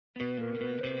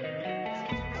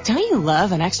Don't you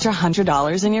love an extra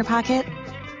 $100 in your pocket?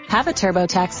 Have a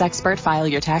TurboTax expert file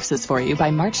your taxes for you by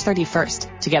March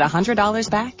 31st to get $100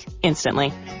 back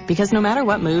instantly. Because no matter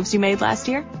what moves you made last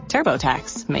year,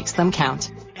 TurboTax makes them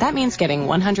count. That means getting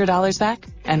 $100 back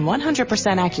and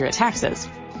 100% accurate taxes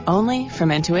only from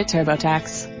Intuit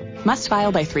TurboTax. Must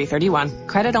file by 3/31.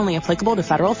 Credit only applicable to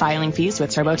federal filing fees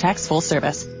with TurboTax full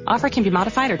service. Offer can be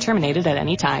modified or terminated at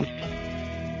any time.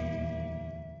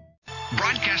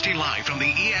 Broadcasting live from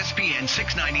the ESPN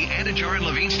 690 Anajar and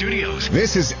Levine studios.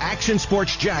 This is Action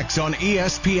Sports Jacks on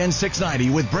ESPN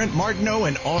 690 with Brent Martineau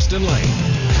and Austin Lane.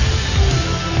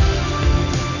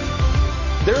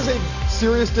 There's a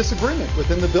serious disagreement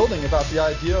within the building about the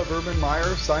idea of Urban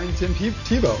Meyer signing Tim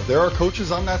Tebow. There are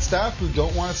coaches on that staff who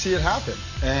don't want to see it happen.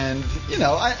 And,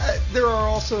 there are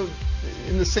also,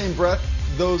 in the same breath,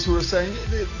 those who are saying,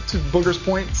 to Booger's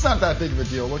point, it's not that big of a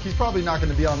deal. Look, he's probably not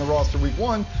going to be on the roster week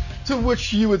 1. To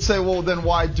which you would say, well, then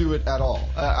why do it at all?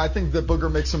 I think that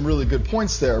Booger makes some really good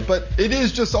points there. But it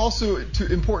is just also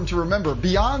important to remember,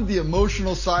 beyond the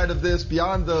emotional side of this,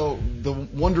 beyond the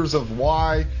wonders of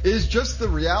why, is just the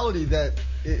reality that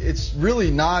it's really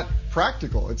not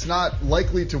practical. It's not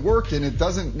likely to work, and it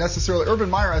doesn't necessarily. Urban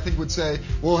Meyer, I think, would say,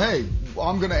 well, hey,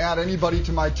 I'm going to add anybody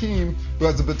to my team who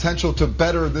has the potential to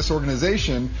better this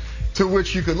organization. To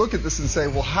which you could look at this and say,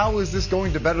 well, how is this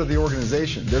going to better the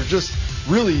organization? There's just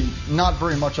really not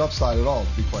very much upside at all,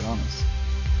 to be quite honest.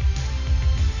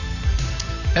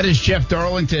 That is Jeff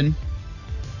Darlington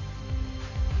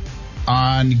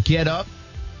on Get Up.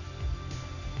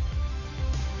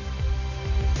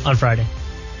 On Friday.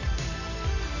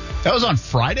 That was on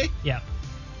Friday? Yeah.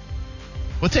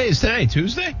 What day is today?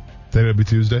 Tuesday? Today would be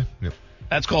Tuesday. Yep.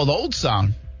 That's called Old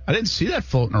Sound. I didn't see that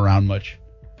floating around much.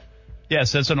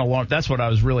 Yes, that's an alarm. That's what I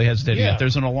was really hesitating at.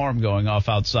 There's an alarm going off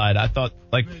outside. I thought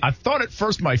at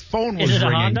first my phone was ringing. Is it a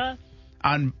Honda?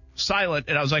 On silent,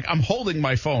 and I was like, I'm holding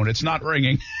my phone. It's not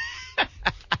ringing.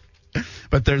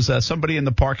 But there's somebody in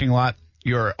the parking lot.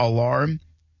 Your alarm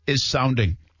is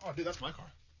sounding. Oh, dude, that's my car.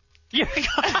 Your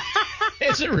car?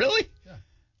 Is it really? Yeah.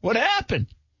 What happened?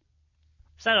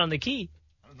 Is that on the key?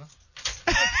 I don't know.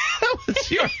 That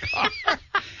was your car.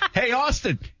 Hey,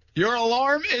 Austin. Your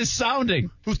alarm is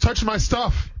sounding. Who's touching my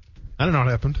stuff? I don't know what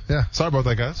happened. Yeah, sorry about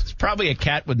that, guys. It's probably a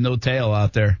cat with no tail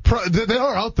out there. They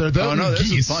are out there. Oh, no,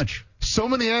 there's a bunch. So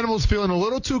many animals feeling a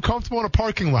little too comfortable in a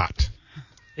parking lot.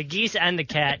 The geese and the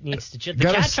cat needs to jump.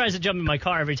 The cat tries to jump in my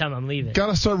car every time I'm leaving.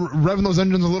 Gotta start revving those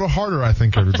engines a little harder, I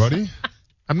think, everybody.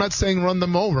 I'm not saying run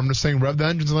them over. I'm just saying rev the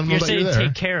engines and let them know that you're there. You're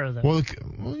saying take care of them.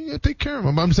 Well, yeah, take care of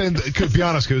them. I'm saying, be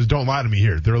honest, because don't lie to me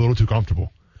here. They're a little too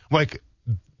comfortable. Like,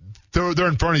 they're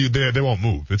in front of you. They won't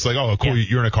move. It's like, oh, cool,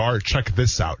 you're in a car. Check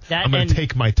this out. I'm going to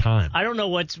take my time. I don't know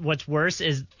what's worse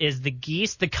is the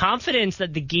geese, the confidence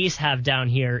that the geese have down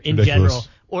here in Ridiculous. general,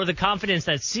 or the confidence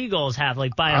that seagulls have,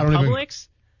 like by a Publix.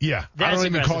 I don't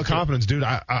even call it confidence, dude.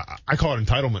 I call it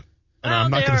entitlement. And I'm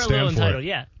not going to stand for it.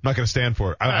 Yeah. I'm not going to stand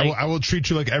for it. I will treat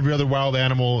you like every other wild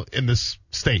animal in this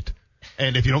state.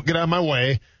 And if you don't get out of my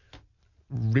way,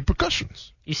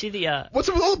 repercussions. You see the what's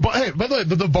up with all the hey, by the way,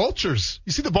 the vultures?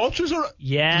 You see the vultures are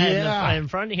in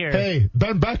front here. Hey,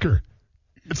 Ben Becker.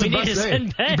 We need to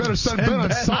send Ben. You better send Ben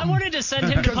on something. I wanted to send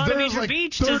him to Ponte Vedra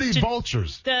Beach. 30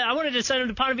 vultures. I wanted to send him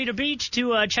to Ponte Vedra Beach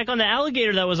to check on the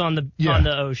alligator that was in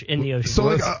the ocean.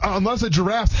 So unless a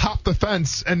giraffe hopped the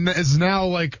fence and is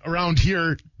now around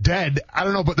here dead, I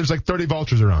don't know, but there's 30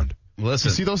 vultures around. Listen,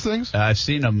 you see those things? I've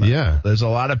seen them. Yeah. There's a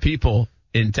lot of people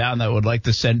in town that would like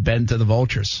to send Ben to the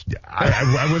vultures. Yeah,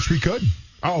 I wish we could.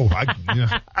 Oh, I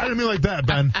didn't mean like that,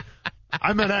 Ben.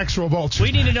 I meant actual vultures.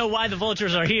 We need to know why the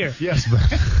vultures are here. Yes,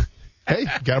 Ben. Hey,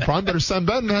 got a problem? Better send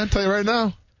Ben, man. I'll tell you right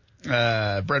now.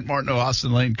 Brent Martineau,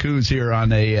 Austin Lane Coos here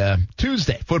on a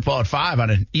Tuesday, Football at 5 on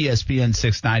an ESPN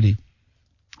 690.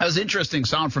 That was interesting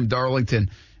sound from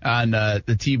Darlington on the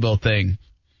Tebow thing.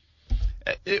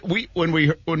 When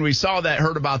we saw that,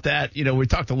 heard about that, we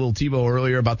talked a little Tebow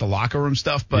earlier about the locker room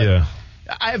stuff, but yeah.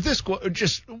 I have this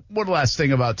just one last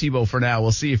thing about Tebow for now.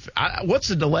 We'll see what's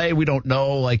the delay? We don't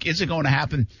know. Is it going to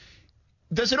happen?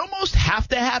 Does it almost have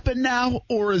to happen now,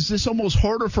 or is this almost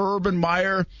harder for Urban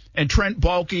Meyer and Trent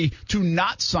Baalke to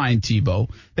not sign Tebow?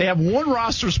 They have one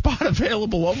roster spot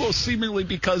available almost seemingly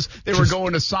because they were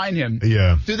going to sign him.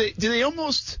 Yeah. Do they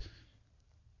almost?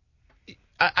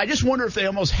 I just wonder if they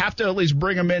almost have to at least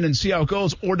bring him in and see how it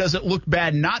goes, or does it look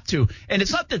bad not to? And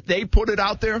it's not that they put it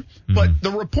out there, but the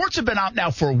reports have been out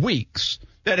now for weeks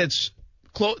that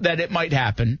that it might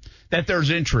happen, that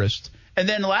there's interest. And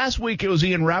then last week it was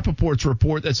Ian Rappaport's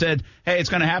report that said, hey, it's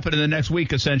going to happen in the next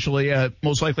week, essentially,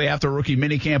 most likely after a rookie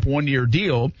minicamp 1-year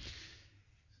deal.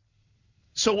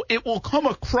 So it will come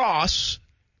across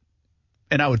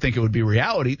and I would think it would be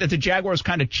reality, that the Jaguars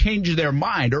kind of changed their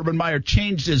mind. Urban Meyer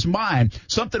changed his mind.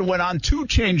 Something went on to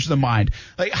change the mind.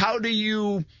 Like, how do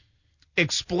you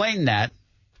explain that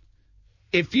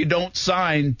if you don't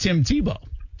sign Tim Tebow?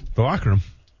 The locker room.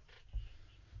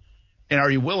 And are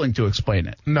you willing to explain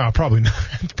it? No, probably not.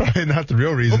 It's probably not the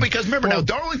real reason. Well, because remember, now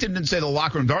Darlington didn't say the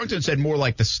locker room. Darlington said more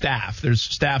like the staff. There's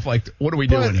staff like, what are we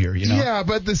doing here? You know? Yeah,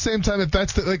 but at the same time, if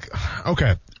that's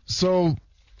okay. So,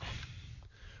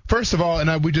 first of all,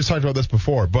 and we just talked about this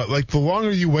before, but like the longer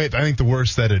you wait, I think the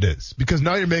worse that it is, because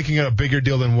now you're making it a bigger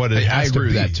deal than what it has to be. I agree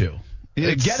with that too.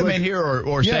 Get him in here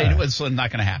or say it's not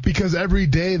going to happen. Because every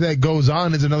day that goes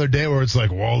on is another day where it's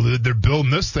like, well, they're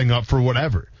building this thing up for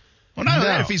whatever. Well, not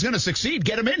that. If he's going to succeed,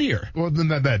 get him in here. Well, then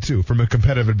that too, from a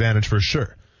competitive advantage for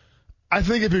sure. I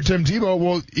think if you're Tim Tebow,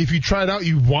 well, if you try it out,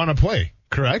 you want to play,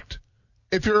 correct?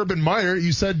 If you're Urban Meyer,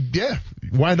 you said, yeah,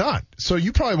 why not? So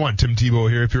you probably want Tim Tebow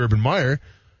here if you're Urban Meyer.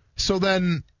 So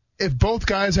then if both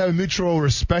guys have a mutual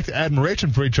respect,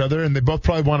 admiration for each other, and they both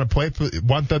probably want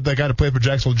that guy to play for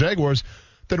Jacksonville Jaguars,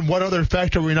 then what other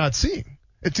factor are we not seeing?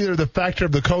 It's either the factor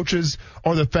of the coaches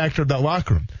or the factor of that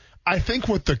locker room. I think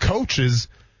with the coaches,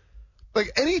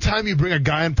 like anytime you bring a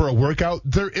guy in for a workout,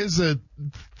 there's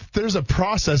a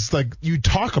process, like you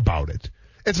talk about it.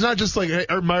 It's not just like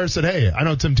Urban Meyer said, hey, I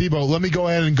know Tim Tebow, let me go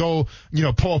ahead and go,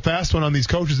 pull a fast one on these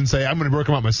coaches and say, I'm going to work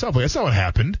them out myself. Like, that's not what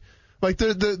happened. Like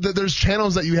there's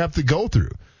channels that you have to go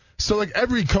through. So like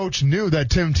every coach knew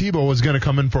that Tim Tebow was going to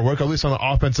come in for a workout, at least on the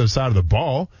offensive side of the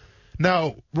ball.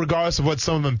 Now, regardless of what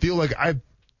some of them feel like,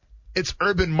 it's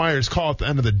Urban Meyer's call at the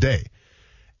end of the day.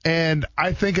 And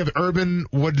I think if Urban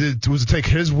was to take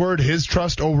his word, his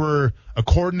trust over a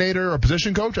coordinator or a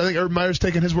position coach, I think Urban Meyer's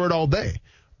taking his word all day.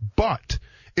 But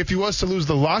if he was to lose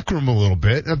the locker room a little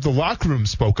bit, and if the locker room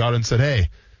spoke out and said, hey,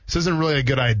 this isn't really a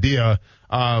good idea,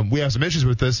 we have some issues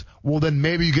with this, well, then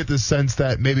maybe you get the sense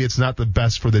that maybe it's not the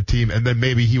best for the team, and then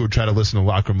maybe he would try to listen to the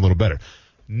locker room a little better.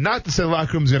 Not to say the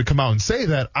locker room is going to come out and say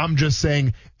that. I'm just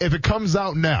saying if it comes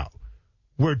out now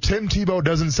where Tim Tebow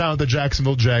doesn't sound the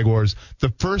Jacksonville Jaguars, the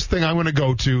first thing I'm going to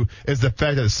go to is the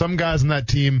fact that some guys on that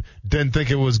team didn't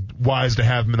think it was wise to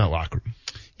have him in that locker room.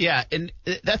 Yeah, and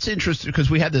that's interesting because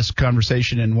we had this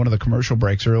conversation in one of the commercial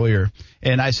breaks earlier,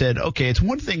 and I said, okay, it's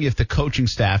one thing if the coaching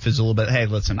staff is a little bit, hey,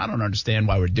 listen, I don't understand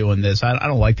why we're doing this. I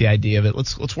don't like the idea of it.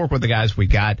 Let's work with the guys we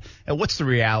got. And what's the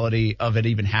reality of it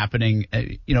even happening?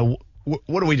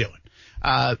 What are we doing?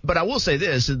 But I will say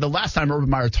this, the last time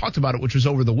Urban Meyer talked about it, which was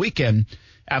over the weekend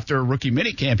after rookie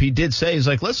minicamp, he did say, he's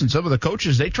like, listen, some of the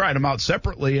coaches, they tried them out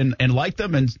separately and liked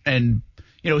them and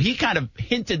he kind of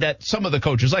hinted that some of the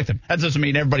coaches liked them. That doesn't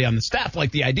mean everybody on the staff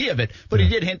liked the idea of it, but he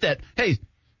did hint that, hey,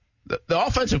 the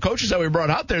offensive coaches that we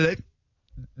brought out there,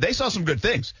 they saw some good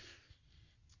things.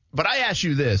 But I ask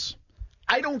you this,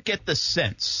 I don't get the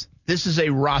sense this is a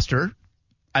roster,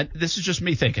 this is just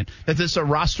me thinking, that this is a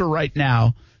roster right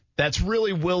now that's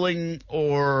really willing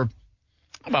or,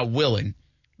 how about willing,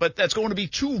 but that's going to be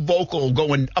too vocal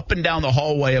going up and down the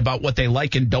hallway about what they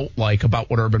like and don't like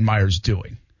about what Urban Meyer's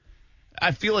doing.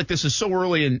 I feel like this is so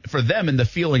early for them in the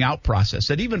feeling out process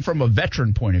that even from a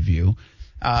veteran point of view,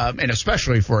 and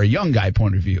especially for a young guy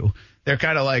point of view, they're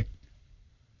kind of like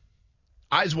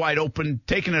eyes wide open,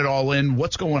 taking it all in.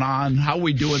 What's going on? How are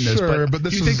we doing this? Sure, but do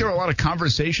you think there are a lot of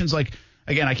conversations like,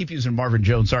 again, I keep using Marvin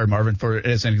Jones. Sorry, Marvin,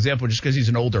 as an example, just because he's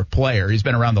an older player. He's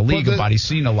been around the league a lot. He's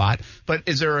seen a lot. But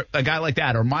is there a guy like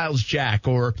that or Miles Jack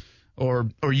or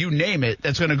you name it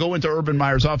that's going to go into Urban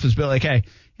Meyer's office and be like, hey,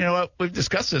 you know what? We've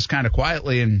discussed this kind of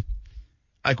quietly, and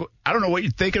like I don't know what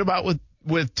you're thinking about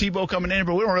with Tebow coming in,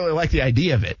 but we don't really like the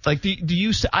idea of it. Like, do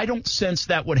you? I don't sense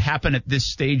that would happen at this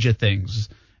stage of things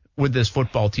with this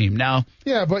football team. Now,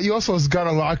 yeah, but you also got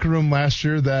a locker room last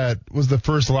year that was the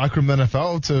first locker room in the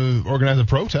NFL to organize a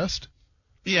protest.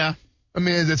 Yeah, I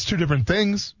mean it's two different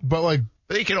things, but like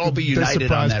they can all be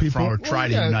united on that front, or try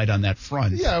to unite on that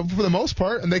front. Yeah, for the most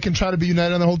part, and they can try to be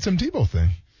united on the whole Tim Tebow thing.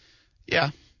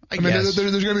 Yeah. I mean, there's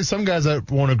going to be some guys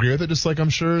that won't agree with it, just like I'm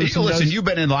sure. Listen, you've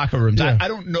been in locker rooms. Yeah. I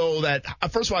don't know that.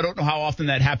 First of all, I don't know how often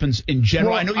that happens in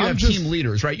general. I know you have team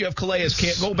leaders, right? You have Calais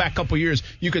Campbell. Go back a couple of years.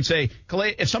 You could say,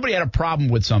 if somebody had a problem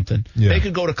with something, they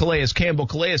could go to Calais Campbell.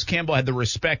 Calais Campbell had the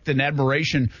respect and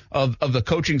admiration of the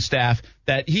coaching staff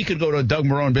that he could go to Doug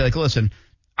Marrone and be like, listen,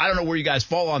 I don't know where you guys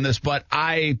fall on this, but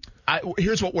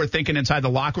here's what we're thinking inside the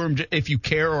locker room, if you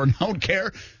care or don't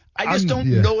care. I just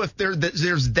don't know if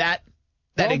there's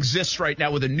that exists right now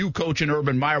with a new coach in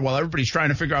Urban Meyer while everybody's trying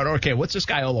to figure out, okay, what's this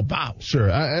guy all about? Sure,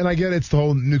 and I get it's the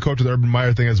whole new coach of the Urban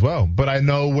Meyer thing as well. But I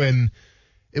know when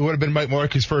it would have been Mike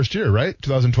Mularkey's first year, right?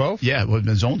 2012? Yeah, it would have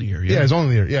been his only year. Yeah, his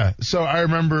only year, yeah. So I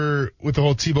remember with the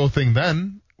whole Tebow thing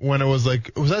then, when it was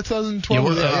like, was that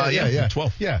 2012? Yeah,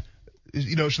 12. Yeah.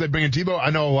 Should they bring in Tebow? I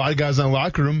know a lot of guys in the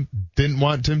locker room didn't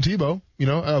want Tim Tebow.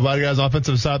 A lot of guys on the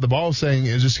offensive side of the ball saying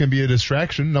it's just going to be a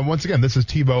distraction. Now, once again, this is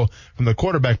Tebow from the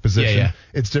quarterback position. Yeah.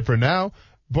 It's different now,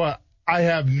 but I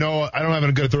don't have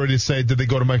a good authority to say did they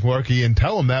go to Mike Mularkey and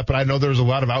tell him that, but I know there's a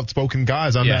lot of outspoken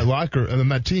guys on that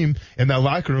that team in that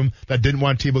locker room that didn't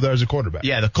want Tebow there as a quarterback.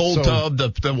 Yeah, the cold tub,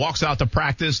 the walks out to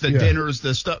practice, the dinners,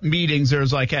 the meetings.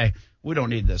 There's like, hey, we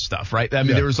don't need this stuff, right? I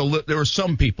mean, there were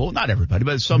some people, not everybody,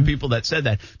 but some people that said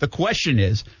that. The question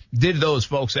is, did those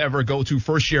folks ever go to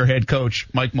first-year head coach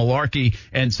Mike Mularkey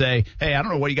and say, hey, I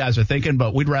don't know what you guys are thinking,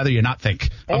 but we'd rather you not think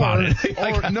about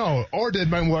it? Or did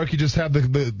Mike Mularkey just have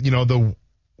the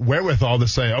wherewithal to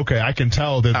say, okay, I can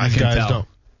tell that these guys don't.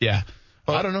 Yeah.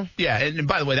 Well, I don't know. Yeah, and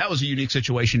by the way, that was a unique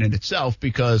situation in itself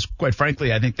because, quite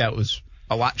frankly, I think that was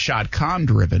a lot Shad Khan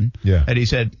driven. Yeah. And he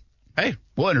said, hey,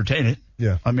 we'll entertain it.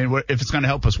 Yeah. I mean, if it's going to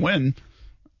help us win,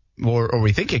 or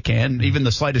we think it can, even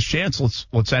the slightest chance,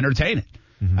 let's entertain it.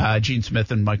 Mm-hmm. Gene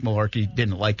Smith and Mike Mularkey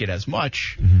didn't like it as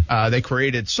much. Mm-hmm. They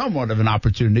created somewhat of an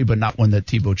opportunity, but not one that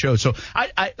Tebow chose. So,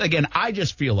 I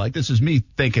just feel like this is me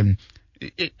thinking,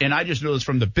 and I just know this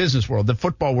from the business world. The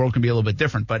football world can be a little bit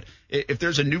different, but if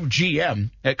there's a new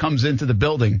GM that comes into the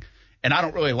building and I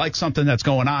don't really like something that's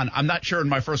going on, I'm not sure in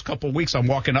my first couple of weeks I'm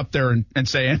walking up there and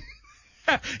saying,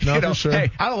 sure.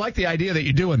 Hey, I don't like the idea that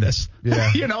you're doing this.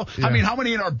 Yeah. I mean, how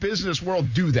many in our business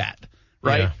world do that,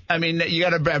 right? Yeah. I mean, you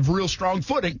got to have real strong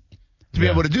footing to be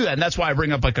able to do that. And that's why I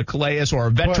bring up like a Calais or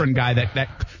a veteran guy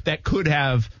that could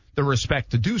have the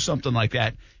respect to do something like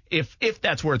that if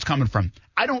that's where it's coming from.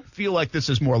 I don't feel like this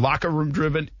is more locker room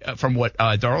driven from what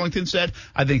Darlington said.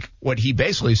 I think what he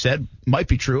basically said might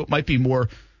be true. It might be more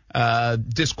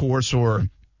discourse or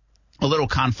a little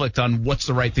conflict on what's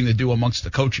the right thing to do amongst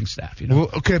the coaching staff. Well,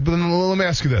 okay, but then let me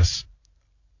ask you this.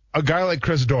 A guy like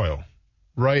Chris Doyle,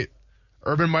 right?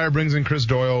 Urban Meyer brings in Chris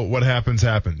Doyle. What happens.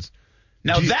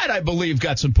 Now that, I believe,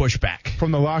 got some pushback.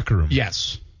 From the locker room?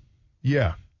 Yes.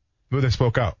 Yeah. But they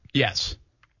spoke out. Yes.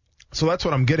 So that's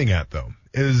what I'm getting at, though,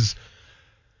 is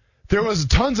there was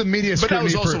tons of media scrutiny.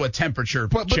 But that was also a temperature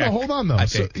check. But no, hold on, though.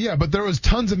 But there was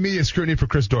tons of media scrutiny for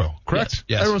Chris Doyle, correct?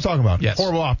 Yes. Everyone's talking about it. Yes.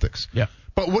 Horrible optics. Yeah.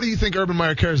 But what do you think Urban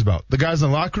Meyer cares about? The guys in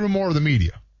the locker room more or the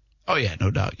media? Oh, yeah,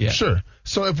 no doubt. Yeah. Sure.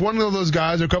 So if one of those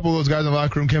guys or a couple of those guys in the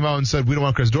locker room came out and said, we don't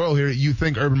want Chris Doyle here, you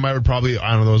think Urban Meyer would probably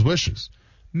honor those wishes.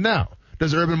 Now,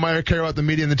 does Urban Meyer care about the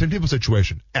media and the Tim Tebow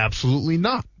situation? Absolutely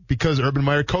not, because Urban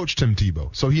Meyer coached Tim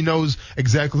Tebow. So he knows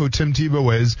exactly who Tim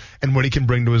Tebow is and what he can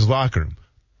bring to his locker room.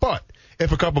 But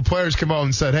if a couple players come out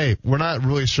and said, hey, we're not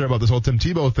really sure about this whole Tim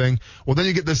Tebow thing, well, then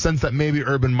you get the sense that maybe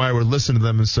Urban Meyer would listen to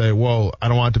them and say, well, I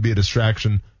don't want it to be a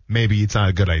distraction. Maybe it's not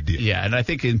a good idea. Yeah, and I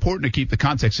think important to keep the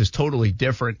context is totally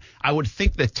different. I would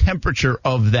think the temperature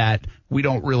of that we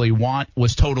don't really want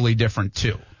was totally different,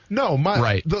 too. No,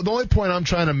 right. The only point I'm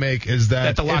trying to make is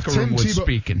that the locker room was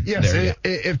speaking. Yes,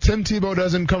 if Tim Tebow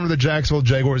doesn't come to the Jacksonville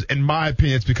Jaguars, in my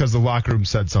opinion, it's because the locker room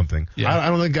said something. Yeah. I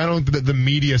don't think that the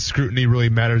media scrutiny really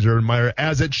matters to Urban Meyer,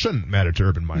 as it shouldn't matter to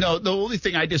Urban Meyer. No, the only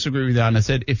thing I disagree with on, I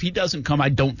said if he doesn't come, I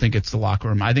don't think it's the locker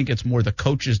room. I think it's more the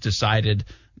coaches decided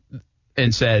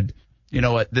and said, you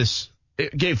know what,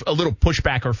 it gave a little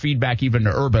pushback or feedback even to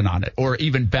Urban on it, or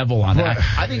even Bevel on it.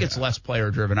 I think it's less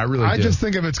player-driven. I really do. I just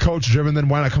think if it's coach-driven, then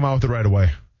why not come out with it right away?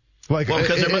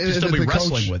 Because they might still be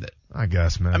wrestling with it. I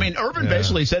guess, man. I mean, Urban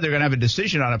basically said they're going to have a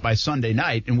decision on it by Sunday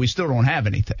night, and we still don't have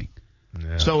anything.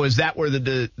 Yeah. So is that where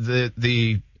the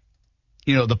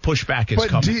pushback is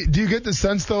coming? Do you get the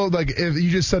sense, though, like if you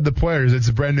just said the players, it's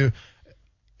a brand new.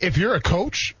 If you're a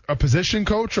coach, a position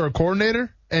coach, or a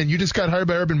coordinator, and you just got hired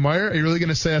by Urban Meyer, are you really going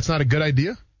to say that's not a good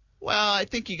idea? Well, I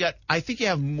think you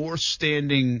have more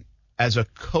standing as a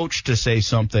coach to say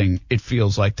something, it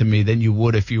feels like to me, than you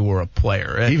would if you were a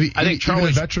player. I think even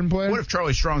a veteran player? What if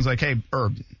Charlie Strong's like, hey,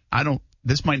 Herb,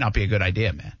 this might not be a good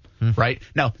idea, man. Mm-hmm. Right?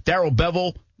 Now, Darrell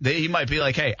Bevel, he might be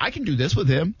like, hey, I can do this with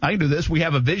him. I can do this. We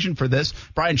have a vision for this.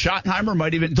 Brian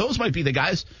Schottenheimer those might be the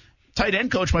guys. Tight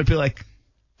end coach might be like,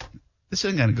 this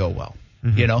isn't going to go well,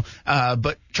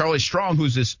 But Charlie Strong,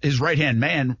 who's his right-hand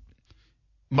man,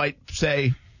 might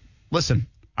say, listen,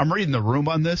 I'm reading the room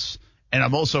on this, and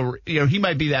I'm also, he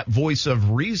might be that voice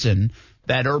of reason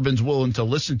that Urban's willing to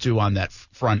listen to on that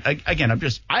front. Again,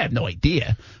 I have no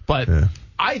idea, but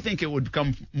I think it would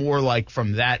come more like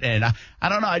from that end. I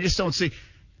don't know. I just don't see.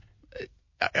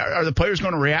 Are the players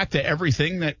going to react to every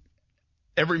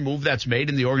move that's made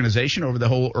in the organization over the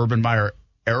whole Urban Meyer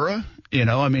era. You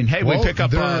know, I mean, hey, we pick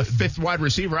up a fifth wide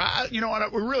receiver. You know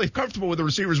what? We're really comfortable with the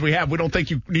receivers we have. We don't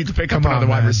think you need to pick up another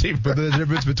wide receiver. But there's a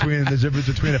difference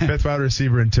between a fifth wide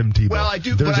receiver and Tim Tebow. Well, I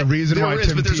do. There's a reason why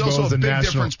Tim but there's Tebow also is a big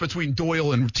national difference between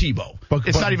Doyle and Tebow.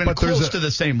 It's not even close to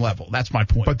the same level. That's my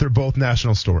point. But they're both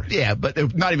national stories. Yeah, but they're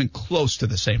not even close to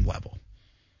the same level.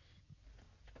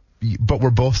 But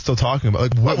we're both still talking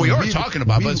about. Like, we are talking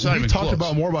about, but it's not even close. We talked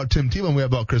about more about Tim Tebow than we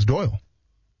have about Chris Doyle.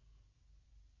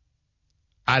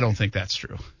 I don't think that's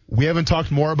true. We haven't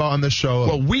talked more about on this show.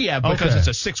 Well, we have because it's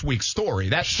a 6-week story.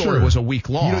 That story was a week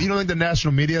long. You don't think the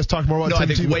national media has talked more about Tim Tebow?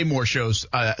 No, I think way more shows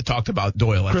talked about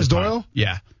Doyle at Chris the time. Doyle?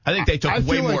 Yeah. I think they took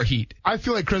way more heat. I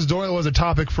feel like Chris Doyle was a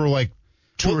topic for like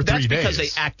 2 or 3 days. That's because they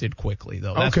acted quickly,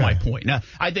 though. That's my point. Now,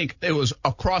 I think it was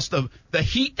across the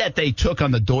heat that they took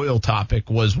on the Doyle topic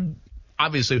was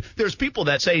obviously, there's people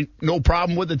that say no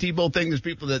problem with the Tebow thing. There's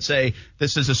people that say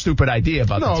this is a stupid idea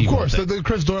about the Tebow thing. No, of course. The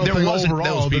Chris Doyle thing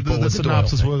overall, the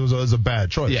synopsis was a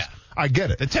bad choice. Yeah. I get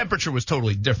it. The temperature was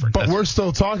totally different. But we're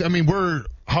still talking. I mean,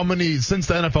 since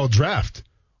the NFL draft,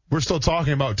 we're still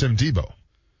talking about Tim Tebow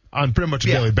on pretty much a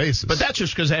daily basis. But that's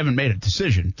just because they haven't made a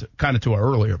decision, kind of to our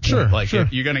earlier point. Sure.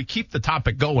 You're going to keep the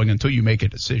topic going until you make a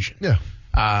decision. Yeah.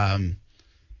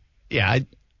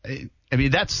 I mean,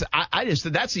 that's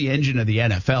the engine of the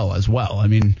NFL as well. I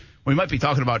mean, we might be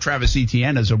talking about Travis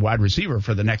Etienne as a wide receiver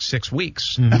for the next 6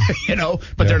 weeks,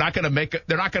 but they're not going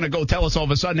to go tell us all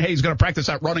of a sudden, hey, he's going to practice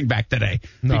at running back today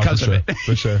because of it.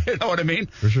 For sure. You know what I mean?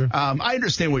 For sure. I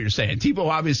understand what you're saying. Tebow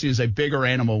obviously is a bigger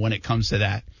animal when it comes to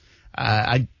that.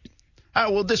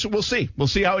 We'll see. We'll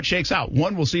see how it shakes out.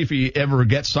 One, we'll see if he ever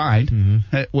gets signed,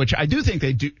 which I do think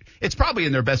they do. It's probably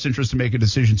in their best interest to make a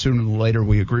decision sooner than later.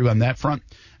 We agree on that front.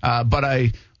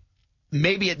 But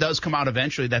maybe it does come out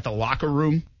eventually that the locker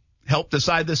room helped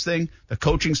decide this thing. The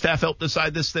coaching staff helped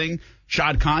decide this thing.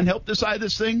 Shad Khan helped decide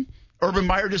this thing. Urban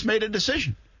Meyer just made a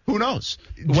decision. Who knows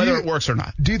whether it works or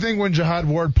not. Do you think when Jihad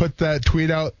Ward put that tweet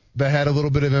out that had a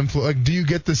little bit of influence, do you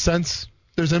get the sense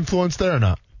there's influence there or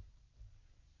not?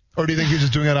 Or do you think you're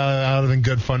just doing it out of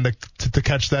good fun to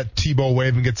catch that Tebow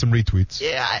wave and get some retweets?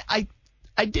 Yeah,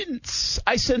 I didn't.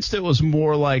 I sensed it was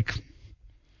more like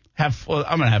I'm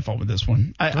going to have fun with this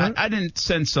one. I didn't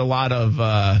sense a lot of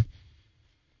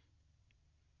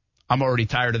I'm already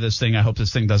tired of this thing. I hope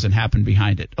this thing doesn't happen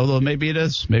behind it. Although maybe it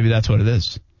is. Maybe that's what it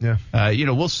is. Yeah.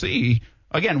 We'll see.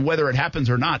 Again, whether it happens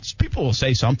or not, people will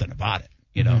say something about it.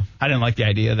 I didn't like the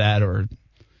idea of that, or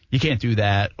you can't do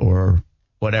that, or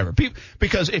whatever.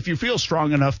 Because if you feel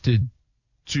strong enough to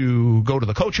go to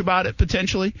the coach about it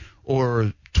potentially,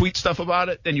 or tweet stuff about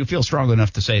it, then you feel strong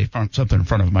enough to say something in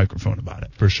front of a microphone about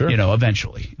it. For sure.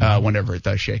 Eventually, whenever it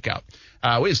does shake out.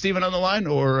 We have Steven on the line,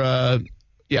 or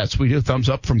yes, we do. Thumbs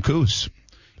up from Coos.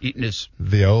 Eating his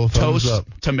the old toast, up.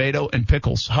 tomato, and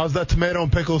pickles. How's that tomato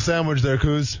and pickle sandwich there,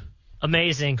 Coos?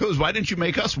 Amazing. Coos, why didn't you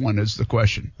make us one is the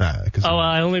question.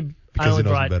 I only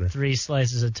brought 3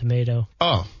 slices of tomato.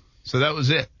 Oh, so that was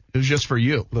it. It was just for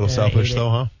you. A little selfish, though,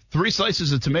 huh? 3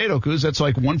 slices of tomato, Coos. That's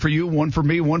like 1 for you, 1 for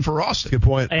me, 1 for Austin. Good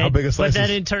point. How big a slice? But then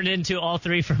it turned into all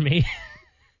 3 for me.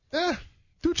 Yeah.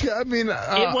 Dude, I mean,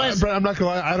 Brent, I'm not going to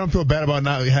lie. I don't feel bad about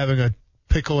not having a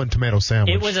pickle and tomato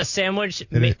sandwich. It was a sandwich.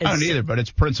 I don't either, but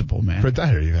it's principle, man. I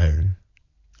hear you.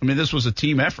 I mean, this was a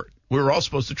team effort. We were all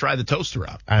supposed to try the toaster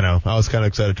out. I know. I was kind of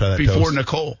excited to try that before toast.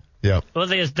 Nicole. Yeah. Well,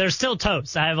 there's still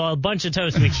toast. I have a bunch of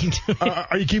toast we can do.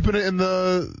 Are you keeping it in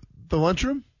the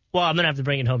lunchroom? Well, I'm going to have to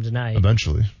bring it home tonight.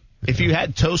 Eventually. If you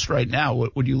had toast right now,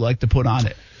 what would you like to put on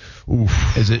it?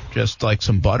 Oof. Is it just like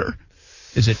some butter?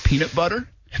 Is it peanut butter?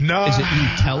 No. Is it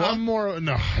Nutella? I'm more,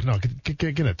 no, get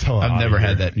Nutella. I've never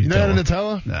had that Nutella. You never had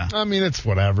Nutella? No. I mean, it's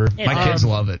whatever. My kids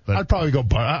love it, but I'd probably go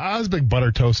butter. I was a big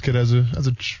butter toast kid as a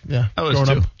I was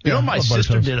too. My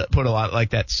sister did put a lot like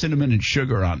that cinnamon and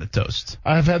sugar on the toast.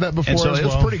 I've had that before, and so as it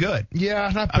was well. pretty good.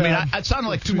 Yeah, not bad. I mean, it sounded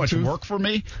like too much work for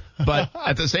me, but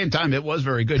at the same time, it was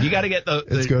very good. You got to get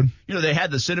it's good. They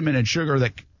had the cinnamon and sugar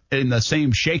that in the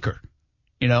same shaker.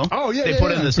 Oh, yeah, they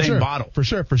put it in the same bottle. For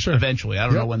sure. Eventually. I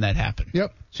don't know when that happened.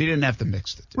 Yep. So you didn't have to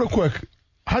mix it. Real quick,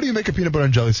 how do you make a peanut butter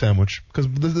and jelly sandwich? Because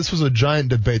this was a giant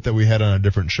debate that we had on a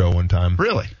different show one time.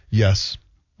 Really? Yes.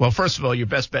 Well, first of all, your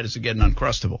best bet is to get an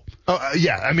Uncrustable.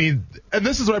 Yeah, I mean, and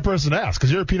this is the right person to ask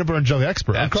because you're a peanut butter and jelly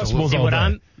expert. Uncrustables all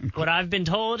day. What I've been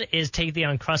told is take the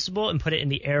Uncrustable and put it in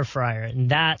the air fryer, and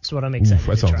that's what I'm excited to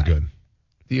try. That sounds good.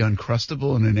 The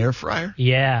Uncrustable in an air fryer?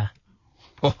 Yeah.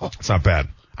 It's not bad.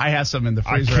 I have some in the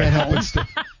freezer at home,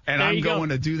 and I'm going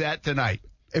to do that tonight.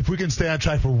 If we can stay on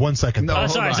track for 1 second. No,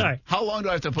 sorry. How long do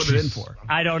I have to put it in for?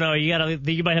 I don't know.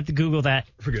 You might have to Google that.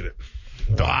 Forget it.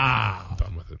 Wow. I'm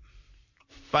done with it.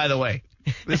 By the way,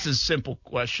 this is a simple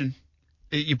question.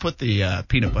 You put the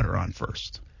peanut butter on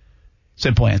first.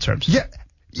 Simple answer.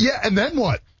 Yeah, and then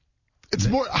what? It's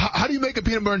more, how do you make a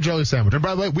peanut butter and jelly sandwich? And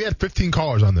by the way, we had 15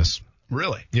 callers on this.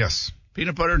 Really? Yes.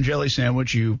 Peanut butter and jelly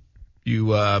sandwich, you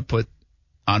put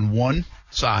on one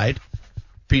side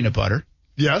peanut butter.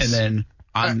 Yes. And then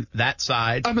on that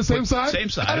side. On the same side? Same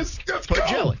side. Let's put go.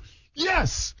 jelly.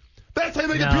 Yes. That's how you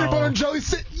make a peanut butter and jelly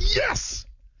Yes.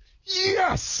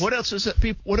 Yes. What else is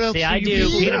it? What else? See, I do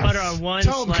peanut butter on one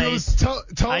slice. Tell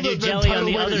I do jelly on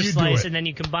the other slice, and then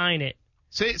you combine it.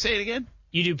 Say it again.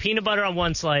 You do peanut butter on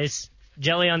one slice,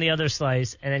 jelly on the other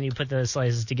slice, and then you put the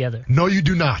slices together. No, you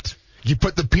do not. You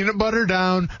put the peanut butter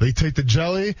down, then you take the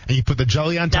jelly, and you put the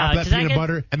jelly on top of that peanut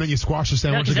butter, and then you squash the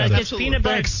sandwich together. That gets peanut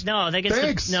butter. Thanks. No, that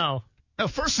gets no. No,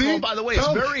 first of all, by the way, it's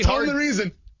very hard. Tell them the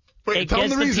reason. It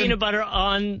gets the peanut butter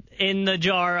in the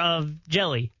jar of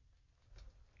jelly.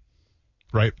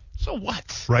 Right. So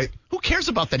what? Right. Who cares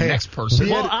about the next person?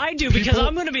 Well, I do because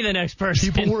I'm going to be the next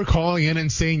person. People were calling in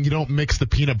and saying you don't mix the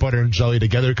peanut butter and jelly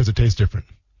together because it tastes different.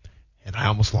 And I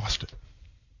almost lost it.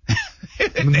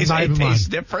 It tastes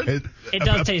different? It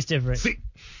does taste different. See,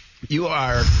 you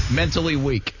are mentally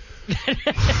weak.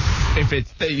 if you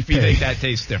think that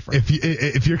tastes different.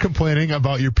 If you're complaining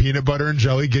about your peanut butter and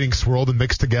jelly getting swirled and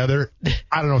mixed together,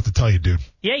 I don't know what to tell you, dude.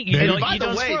 Yeah, by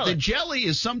the way, the jelly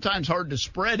is sometimes hard to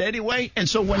spread anyway, and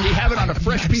so when you have it on a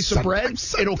fresh piece of bread,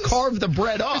 it'll carve the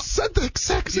bread off. I said the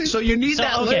exact same. So you need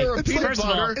that layer of peanut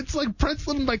butter. It's like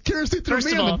pretzeling by kerosene through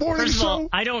me in the morning show. First of all,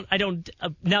 I don't.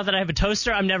 Now that I have a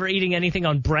toaster, I'm never eating anything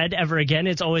on bread ever again.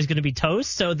 It's always going to be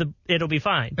toast, so it'll be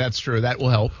fine. That's true. That will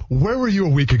help. Where were you a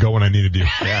week ago when I needed you?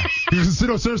 Yeah. Because,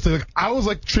 seriously, I was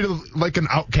treated like an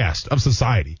outcast of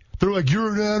society. They're like,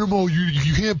 you're an animal.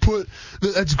 You can't put.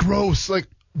 That's gross. Like,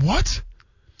 what?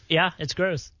 Yeah, it's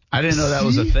gross. I didn't know that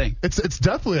was a thing. It's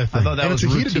definitely a thing. I thought that was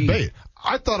it's a heated debate.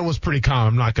 I thought it was pretty calm.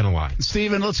 I'm not going to lie.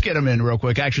 Steven, let's get him in real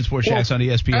quick. Action Sports Jacks on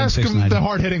ESPN. Ask him the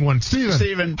hard-hitting one.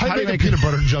 Steven, how do you make a peanut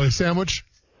butter and jelly sandwich?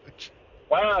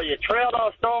 Wow, you trailed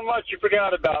off so much you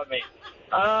forgot about me.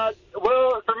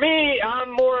 Well, for me,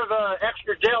 I'm more of an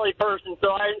extra jelly person,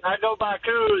 so I go by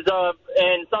Coos,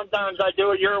 and sometimes I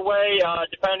do it your way,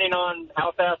 depending on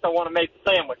how fast I want to make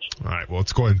the sandwich. All right, well,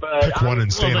 let's go ahead and pick one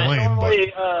and stay in the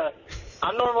lane.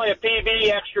 I'm normally a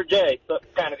PB extra J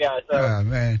kind of guy. So. Oh,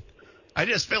 man. I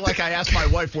just feel like I asked my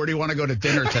wife, where do you want to go to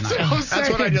dinner tonight? That's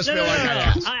what I just feel like I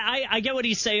asked. I get what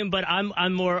he's saying, but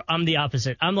I'm the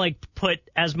opposite. I'm like, put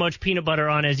as much peanut butter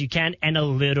on as you can and a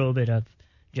little bit of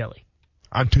jelly.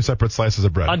 On two separate slices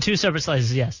of bread. On two separate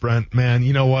slices, yes. Brent, man,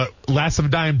 you know what? Last of a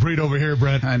dying breed over here,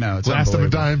 Brent. I know. It's last of a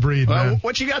dying breed, man.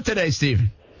 What you got today,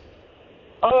 Steven?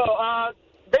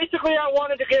 Basically, I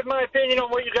wanted to give my opinion on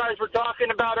what you guys were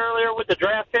talking about earlier with the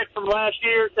draft pick from last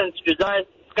year since Josiah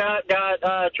Scott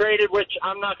got traded, which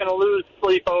I'm not going to lose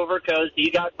sleep over because he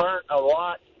got burnt a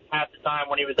lot half the time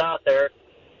when he was out there.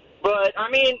 But, I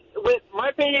mean, with my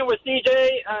opinion with CJ,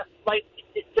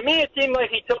 to me it seemed like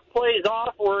he took plays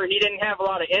off where he didn't have a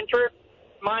lot of interest.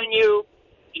 Mind you,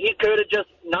 he could have just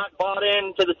not bought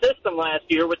into the system last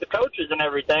year with the coaches and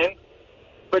everything.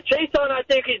 But Chason, I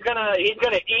think he's gonna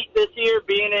eat this year,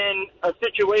 being in a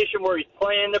situation where he's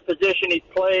playing the position he's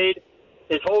played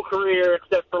his whole career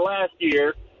except for last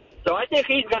year. So I think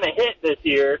he's gonna hit this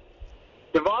year.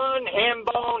 Devon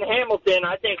Hamilton,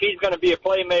 I think he's gonna be a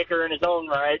playmaker in his own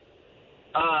right.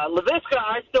 Laviska,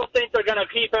 I still think they're gonna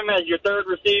keep him as your third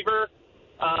receiver.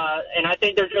 And I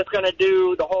think they're just gonna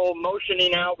do the whole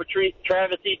motioning out with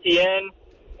Travis Etienne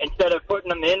instead of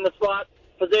putting him in the slot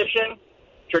position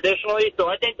traditionally. So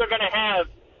I think they're going to have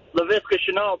Laviska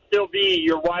Shenault still be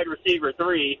your wide receiver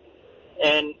 3.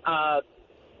 And,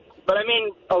 but I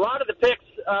mean, a lot of the picks,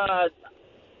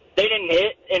 they didn't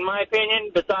hit, in my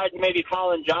opinion, besides maybe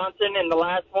Colin Johnson in the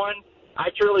last one. I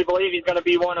truly believe he's going to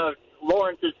be one of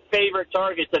Lawrence's favorite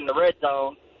targets in the red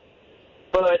zone.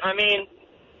 But, I mean,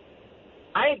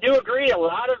 I do agree a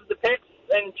lot of the picks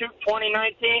in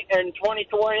 2019 and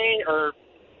 2020,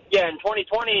 in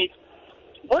 2020,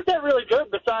 weren't that really good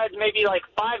besides maybe like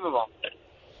 5 of them?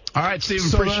 All right, Steven.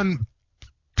 So then,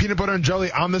 peanut butter and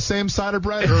jelly on the same side of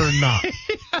bread or not?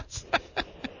 Yes.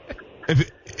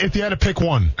 If you had to pick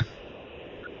one.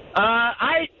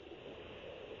 I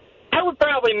would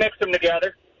probably mix them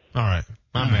together. All right.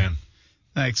 My man.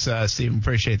 Thanks, Steven.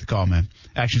 Appreciate the call, man.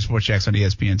 Action Sports Jacks on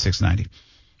ESPN 690.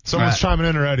 Someone's chiming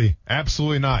in already.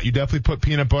 Absolutely not. You definitely put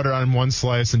peanut butter on one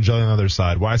slice and jelly on the other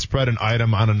side. Why spread an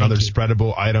item on another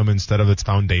spreadable item instead of its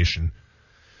foundation?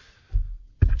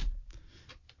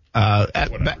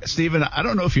 Steven, I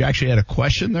don't know if you actually had a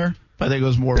question there, but I think it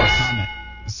was more of a comment.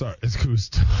 Sorry, it's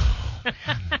Coos.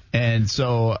 And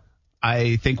so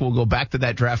I think we'll go back to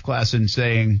that draft class and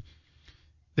saying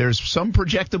There's some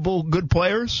projectable good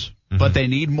players, but they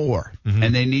need more,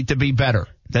 and they need to be better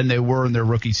than they were in their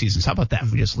rookie seasons. How about that?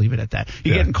 We just leave it at that.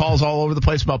 You're getting calls all over the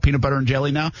place about peanut butter and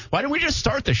jelly now. Why didn't we just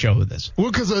start the show with this?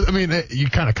 Well, because, you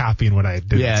kind of copying what I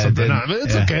did. Yeah,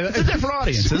 it's okay. It's a different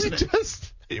audience, isn't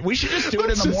it? We should just do it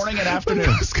in the morning and afternoon.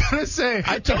 I was going to say,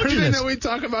 I told you everything this. that we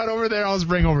talk about over there, I'll just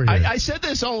bring over here. I said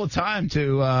this all the time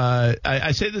to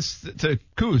I say this to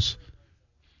Kuz.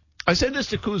 I said this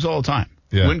to Kuz all the time.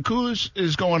 Yeah. When Kuz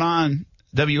is going on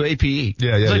WAPE.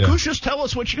 Yeah. Kuz, just tell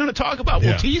us what you're going to talk about.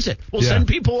 We'll tease it. We'll send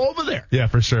people over there. Yeah,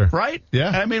 for sure. Right?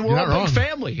 Yeah. I mean, we're all a big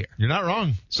family here. You're not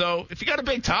wrong. So if you got a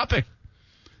big topic,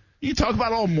 you can talk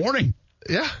about it all morning.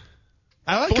 Yeah.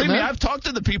 I like Believe it, man. me, I've talked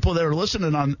to the people that are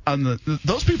listening on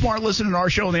those people aren't listening to our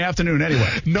show in the afternoon anyway.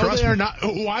 No, Trust they are me. not.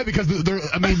 Why? Because they're,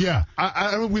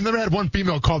 we've never had one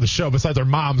female call the show besides our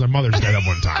moms. Our mothers did at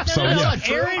one time. So, No, yeah.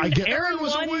 Aaron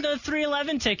won the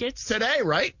 311 tickets. Today,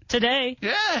 right? Today.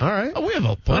 Yeah. All right. Oh, we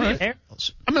have plenty of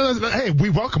Aarons. I mean, hey,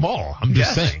 we welcome all. I'm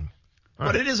just saying.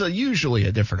 But it is usually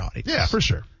a different audience. Yeah, for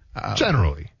sure.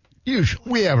 Generally.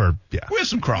 Usually. We have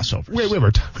some crossovers. We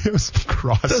have some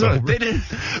crossovers. They didn't.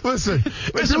 Listen,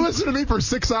 if you listen to me for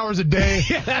 6 hours a day,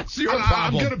 that's your I'm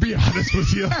problem. going to be honest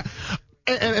with you.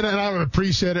 And I would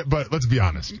appreciate it, but let's be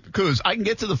honest. Kuz, I can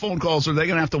get to the phone calls, or they're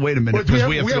going to have to wait a minute because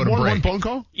we have to go to break. One phone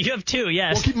call? You have two,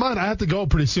 yes. Well, keep in mind, I have to go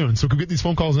pretty soon, so can we get these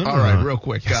phone calls in? All right, real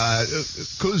quick.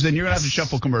 Kuz, then you're going to have to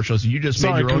shuffle commercials. You just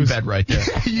made your own bed right there.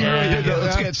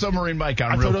 Let's get Submarine Mike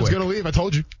on real quick. I told I was going to leave. I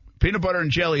told you. Peanut butter and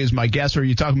jelly is my guess, or are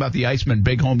you talking about the Iceman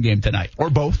big home game tonight?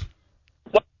 Or both?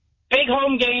 Big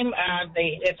home game.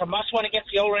 It's a must-win against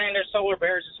the Orlando Solar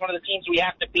Bears. It's one of the teams we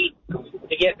have to beat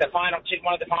to get one of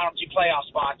the final two playoff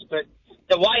spots. But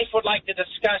the wife would like to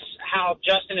discuss how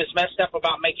Justin is messed up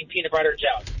about making peanut butter and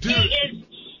jelly. He is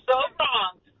so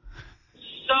wrong.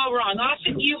 So wrong.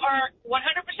 Austin, you are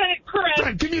 100% correct.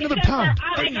 Right, give me another pound.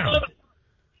 I like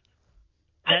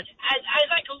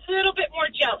a little bit more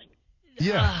jelly.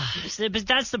 Yeah. But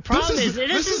that's the problem. This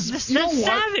is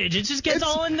savage. It just gets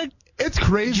all in the It's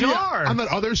crazy. jar. On that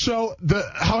other show,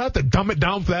 how I have to dumb it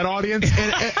down for that audience,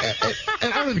 and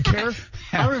I don't even care.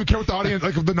 I don't even care what the audience,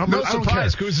 like the numbers. No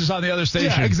surprise, Kuz is on the other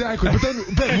station. Yeah, exactly.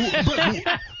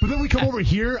 But then we come over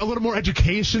here a little more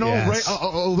educational, right?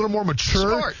 A little more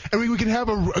mature, smart. And we can have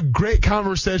a great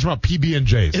conversation about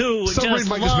PB&Js. Who Submarine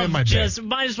Mike has made my day. just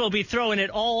might as well be throwing it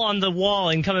all on the wall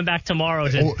and coming back tomorrow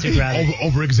to grab it.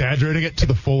 Over exaggerating it to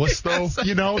the fullest, though.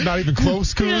 Not even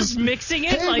close. You're just mixing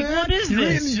it. Hey, man, what is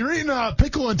this? You're eating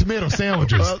pickle and tomato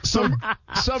sandwiches.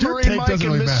 Submarine Mike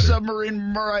and Miss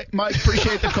Submarine Mike,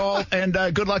 appreciate the call, and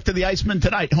good luck to the Iceman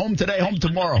tonight. Home today, home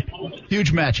tomorrow.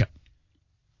 Huge matchup.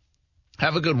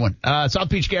 Have a good one. South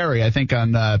Beach Gary, I think,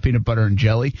 on peanut butter and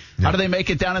jelly. Yeah. How do they make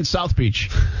it down in South Beach?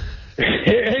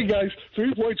 Hey, guys,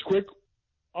 3 points quick.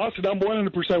 Austin, I'm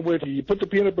 100% with you. You put the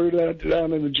peanut butter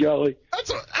down in the jelly.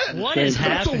 What is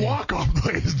happening? That's a walk-off,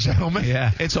 ladies and gentlemen.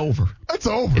 Yeah, it's over. It's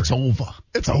over. It's over.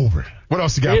 It's over. What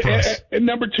else you got for us? And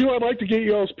number 2, I'd like to get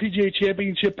you all's PGA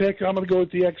Championship pick. I'm going to go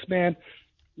with the X-Man,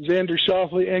 Xander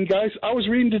Schauffele. And, guys, I was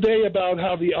reading today about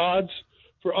how the odds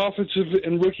for offensive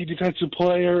and rookie defensive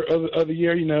player of the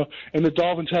year, and the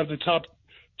Dolphins have the top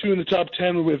 2 in the top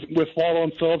 10 with Waddle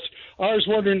and Phillips. I was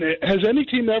wondering, has any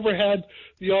team ever had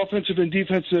the offensive and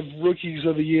defensive rookies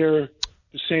of the year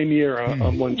the same year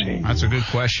on one team? That's a good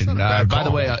question. By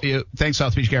the way, thanks,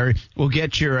 South Beach Gary. We'll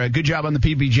get your good job on the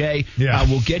PBJ. Yeah.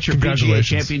 We'll get your PGA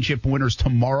Championship winners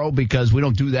tomorrow because we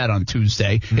don't do that on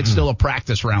Tuesday. Mm-hmm. It's still a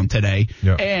practice round today.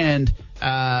 Yeah. And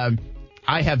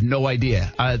I have no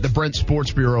idea. The Brent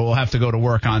Sports Bureau will have to go to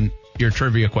work on your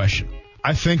trivia question.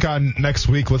 I think on next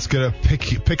week, let's get a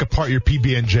pick apart your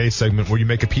PB&J segment where you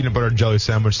make a peanut butter and jelly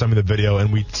sandwich, send me the video,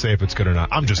 and we say if it's good or not.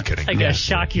 I'm just kidding. I gotta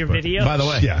shock your video. By the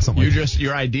way,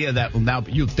 your idea that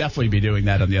you'll definitely be doing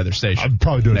that on the other station. I'll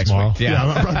probably do it tomorrow. Week. Yeah.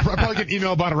 I'm probably get an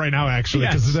email about it right now, actually,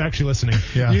 because they're actually listening.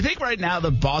 Yeah. You think right now the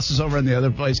bosses over in the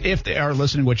other place, if they are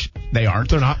listening, which they aren't,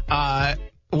 they're not.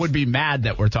 Would be mad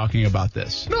that we're talking about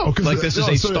this. No, because this is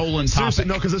a stolen topic.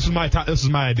 No, because this is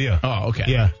my idea. Oh, okay.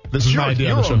 Yeah, this is my idea.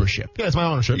 Your ownership. Yeah, it's my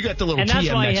ownership. You got the little and that's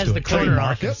TM why he next has to the it. corner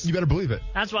office. You better believe it.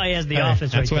 That's why he has the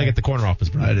office. That's why I get the corner office,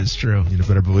 bro. That is true. You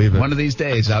better believe it. One of these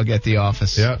days, I'll get the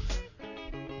office. Yeah.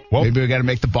 Well, maybe we got to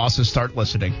make the bosses start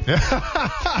listening.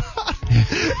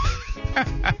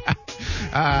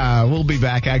 We'll be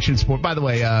back. Action Sport. By the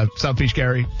way, South Beach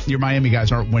Gary, your Miami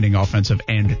guys aren't winning offensive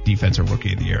and defensive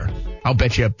rookie of the year. I'll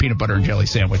bet you a peanut butter and jelly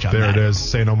sandwich on that. There it is.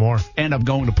 Say no more. And I'm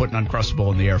going to put an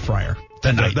Uncrustable in the air fryer.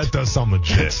 That does sound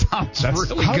legit. Sounds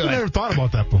really how good. Have I never thought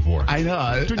about that before? I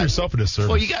know. Doing yourself a disservice.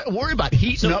 Well, you got to worry about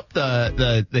heating up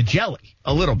the jelly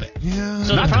a little bit. Yeah.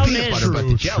 So Not the problem the peanut is, butter, but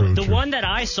the jelly. the one that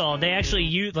I saw, they actually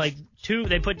used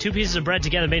they put two pieces of bread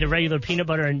together, made a regular peanut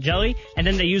butter and jelly, and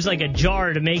then they used like a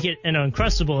jar to make it an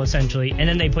Uncrustable essentially, and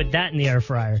then they put that in the air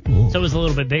fryer. Ooh. So it was a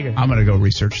little bit bigger. I'm going to go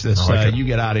research this. You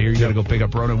get out of here. You got to go pick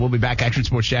up Ronan. We'll be back. Action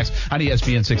Sports Jacks on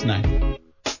ESPN 690.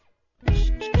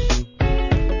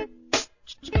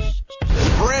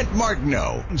 Brent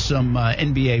Martineau. Some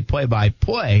NBA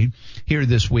play-by-play here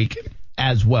this week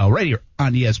as well, right here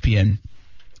on ESPN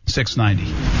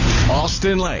 690.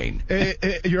 Austin Lane.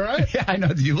 You're right. Yeah, I know.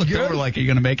 You looked over like, are you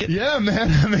going to make it? Yeah,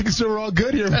 man. Making sure we're all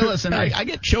good here. Hey, listen, I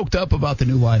get choked up about the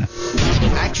new lineup.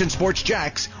 Action Sports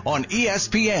Jacks on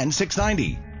ESPN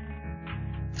 690.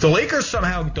 If the Lakers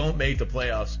somehow don't make the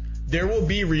playoffs, there will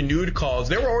be renewed calls.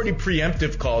 There were already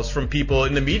preemptive calls from people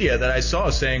in the media that I saw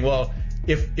saying, well,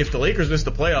 if the Lakers miss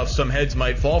the playoffs, some heads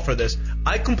might fall for this.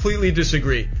 I completely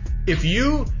disagree. If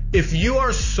you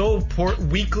are so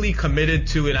weakly committed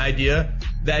to an idea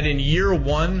that in year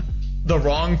one the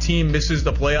wrong team misses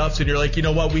the playoffs and you're like, you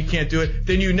know what, we can't do it,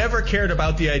 then you never cared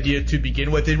about the idea to begin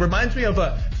with. It reminds me of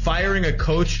firing a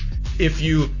coach if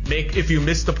you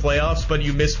miss the playoffs but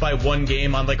you miss by one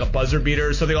game on like a buzzer beater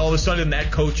or something. All of a sudden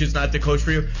that coach is not the coach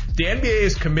for you. The NBA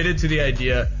is committed to the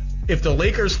idea. If the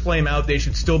Lakers flame out, they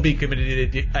should still be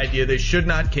committed to the idea. They should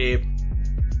not cave.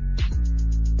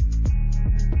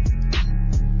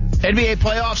 NBA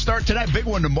playoffs start tonight. Big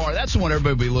one tomorrow. That's the one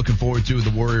everybody will be looking forward to,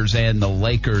 the Warriors and the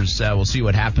Lakers. We'll see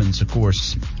what happens, of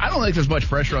course. I don't think there's much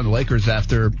pressure on the Lakers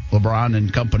after LeBron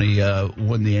and company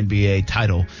won the NBA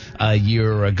title a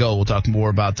year ago. We'll talk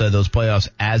more about those playoffs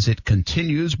as it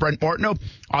continues. Brent Martineau,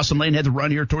 Austin Lane had to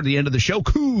run here toward the end of the show.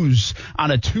 Coos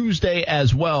on a Tuesday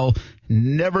as well.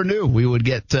 Never knew we would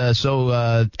get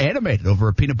so animated over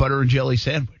a peanut butter and jelly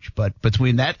sandwich. But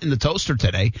between that and the toaster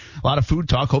today, a lot of food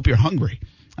talk. Hope you're hungry.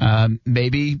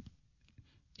 Maybe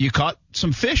you caught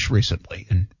some fish recently,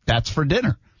 and that's for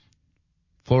dinner.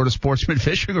 Florida Sportsman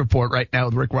Fishing Report right now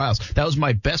with Rick Riles. That was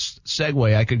my best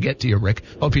segue I could get to you, Rick.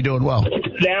 Hope you're doing well.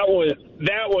 That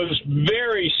was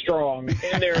very strong,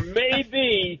 and there may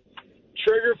be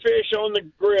triggerfish on the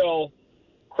grill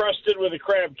crusted with a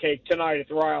crab cake tonight at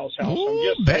the Riles house. Ooh,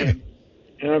 I'm just saying.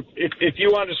 If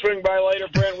you want to swing by later,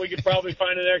 Brent, we could probably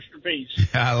find an extra piece.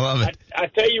 I love it. I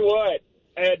tell you what,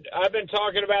 Ed, I've been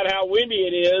talking about how windy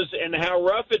it is and how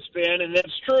rough it's been, and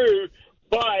that's true,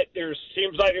 but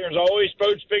seems like there's always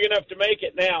boats big enough to make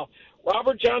it. Now,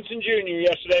 Robert Johnson Jr.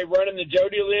 yesterday running the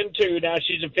Jody Lynn 2, now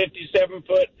she's a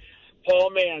 57-foot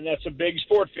Paul Man, that's a big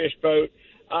sport fish boat,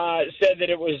 said that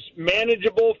it was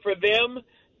manageable for them.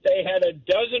 They had a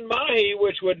dozen mahi,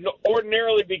 which would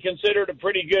ordinarily be considered a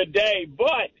pretty good day,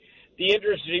 but the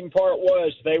interesting part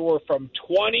was they were from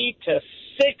 20 to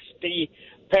 60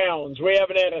 pounds. We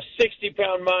haven't had a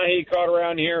 60-pound mahi caught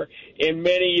around here in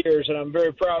many years, and I'm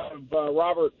very proud of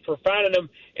Robert for finding them.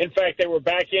 In fact, they were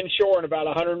back inshore in about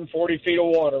 140 feet of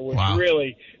water, which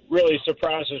really, really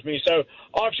surprises me. So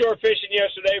offshore fishing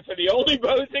yesterday for the only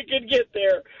boat that could get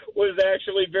there was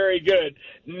actually very good.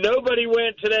 Nobody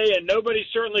went today, and nobody's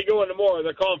certainly going tomorrow.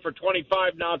 They're calling for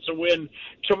 25 knots of wind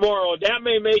tomorrow. That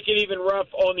may make it even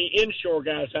rough on the inshore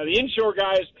guys. Now, the inshore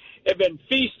guys have been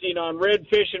feasting on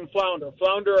redfish and flounder.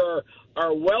 Flounder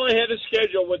are well ahead of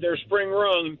schedule with their spring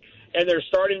run, and there's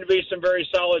starting to be some very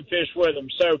solid fish with them.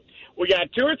 So we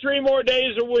got 2 or 3 more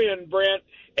days of wind, Brent,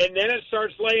 and then it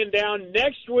starts laying down.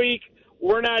 Next week,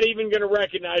 we're not even going to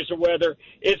recognize the weather.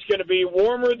 It's going to be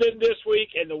warmer than this week,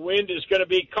 and the wind is going to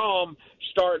be calm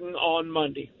starting on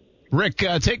Monday. Rick,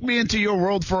 take me into your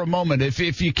world for a moment.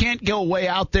 If you can't go way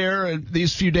out there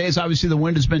these few days, obviously the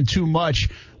wind has been too much.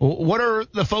 What are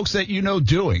the folks that you know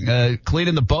doing?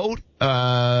 Cleaning the boat?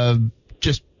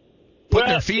 Just putting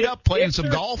their feet up, playing some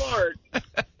golf? Smart,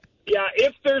 yeah,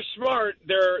 if they're smart,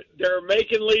 they're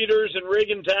making leaders and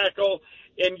rigging tackle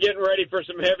and getting ready for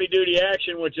some heavy-duty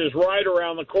action, which is right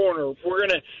around the corner.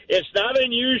 It's not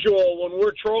unusual when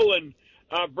we're trolling,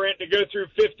 Brent, to go through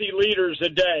 50 liters a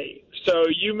day. So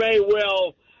you may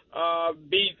well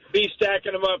be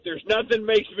stacking them up. There's nothing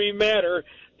makes me madder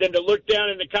than to look down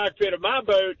in the cockpit of my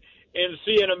boat and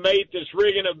seeing a mate that's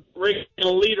rigging a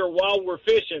leader while we're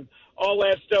fishing. All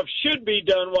that stuff should be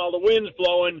done while the wind's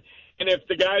blowing. And if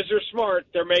the guys are smart,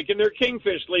 they're making their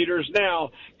kingfish leaders now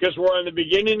because we're on the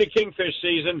beginning of kingfish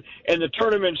season, and the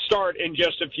tournaments start in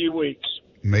just a few weeks.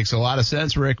 Makes a lot of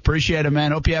sense, Rick. Appreciate it,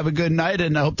 man. Hope you have a good night,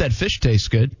 and I hope that fish tastes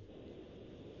good.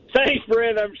 Thanks,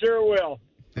 Brent. I'm sure it will.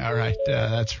 All right,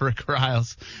 that's Rick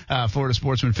Riles, Florida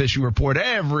Sportsman Fishing Report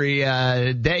every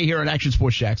day here on Action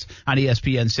Sports Jacks on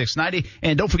ESPN 690.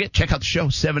 And don't forget, check out the show,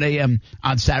 7 a.m.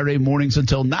 on Saturday mornings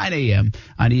until 9 a.m.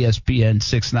 on ESPN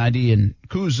 690. And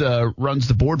Kuz runs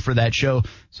the board for that show.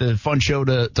 It's a fun show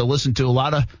to listen to. A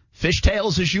lot of fish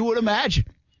tales, as you would imagine,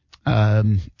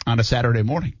 on a Saturday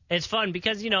morning. It's fun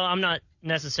because, I'm not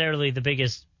necessarily the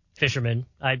biggest fisherman.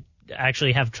 I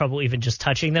actually have trouble even just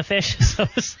touching the fish. So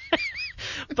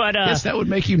but yes, that would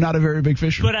make you not a very big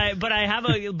fisherman.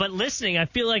 But listening, I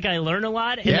feel like I learn a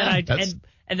lot. And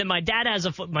then my dad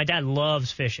my dad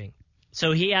loves fishing.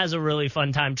 So he has a really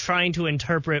fun time trying to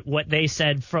interpret what they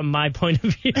said from my point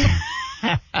of view.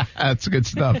 That's good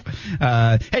stuff.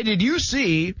 Hey, did you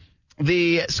see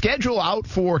the schedule out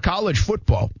for college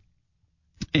football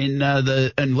in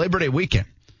Labor Day weekend?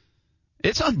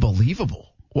 It's unbelievable.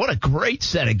 What a great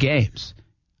set of games.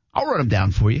 I'll run them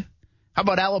down for you. How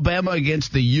about Alabama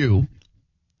against the U?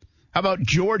 How about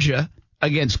Georgia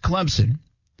against Clemson?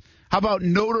 How about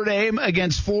Notre Dame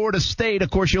against Florida State? Of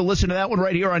course, you'll listen to that one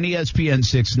right here on ESPN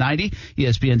 690.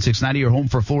 ESPN 690, your home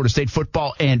for Florida State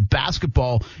football and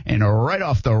basketball. And right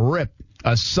off the rip,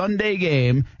 a Sunday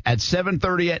game at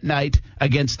 7:30 at night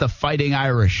against the Fighting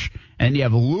Irish. And you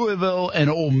have Louisville and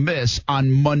Ole Miss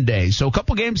on Monday. So a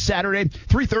couple games Saturday,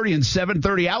 3:30 and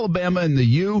 7:30, Alabama and the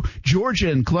U, Georgia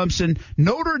and Clemson,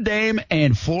 Notre Dame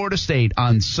and Florida State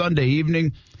on Sunday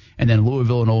evening, and then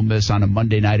Louisville and Ole Miss on a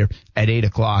Monday nighter at 8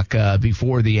 o'clock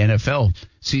before the NFL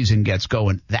season gets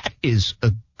going. That is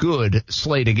a good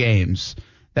slate of games.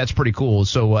 That's pretty cool.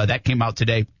 So that came out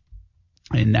today.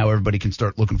 And now everybody can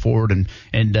start looking forward and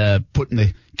putting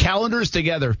the calendars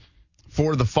together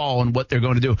for the fall and what they're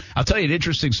going to do. I'll tell you an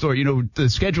interesting story. The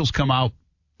schedules come out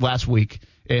last week,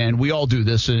 and we all do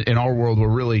this in our world. We're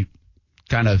really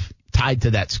kind of tied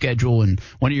to that schedule, and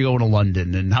when are you going to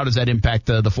London, and how does that impact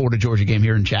the Florida-Georgia game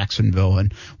here in Jacksonville,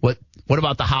 and what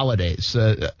about the holidays?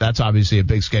 That's obviously a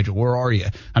big schedule. Where are you?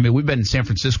 I mean, we've been in San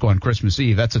Francisco on Christmas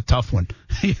Eve. That's a tough one,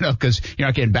 because you're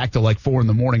not getting back till like 4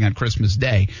 a.m. on Christmas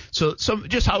Day. So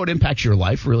just how it impacts your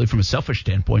life, really, from a selfish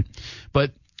standpoint.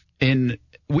 But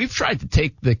we've tried to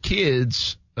take the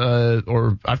kids,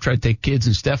 or I've tried to take kids,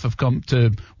 and Steph have come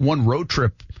to one road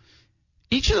trip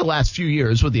each of the last few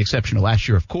years, with the exception of last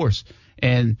year, of course.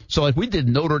 And so, like, we did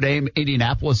Notre Dame,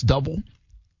 Indianapolis double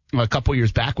a couple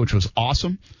years back, which was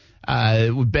awesome.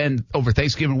 We've been over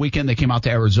Thanksgiving weekend. They came out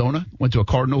to Arizona, went to a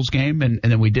Cardinals game, and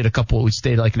then we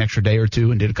stayed like an extra day or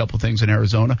two and did a couple things in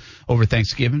Arizona over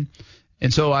Thanksgiving.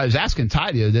 And so I was asking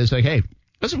Ty the other day, it's like, hey,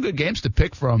 there's some good games to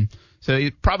pick from. So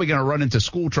you're probably going to run into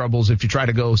school troubles if you try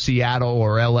to go Seattle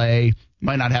or L.A.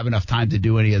 Might not have enough time to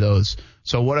do any of those.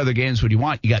 So what other games would you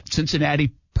want? You got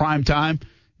Cincinnati, prime time,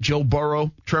 Joe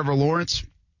Burrow, Trevor Lawrence.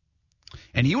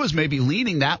 And he was maybe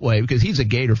leaning that way because he's a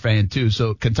Gator fan too.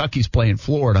 So Kentucky's playing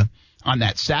Florida on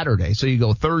that Saturday. So you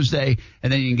go Thursday,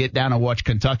 and then you can get down and watch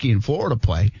Kentucky and Florida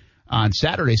play on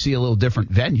Saturday, see a little different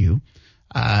venue.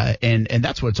 And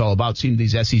that's what it's all about. Seeing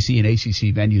these SEC and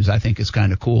ACC venues, I think, is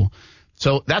kind of cool.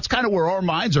 So that's kind of where our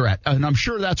minds are at. And I'm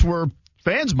sure that's where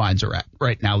fans' minds are at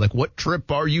right now. Like, what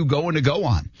trip are you going to go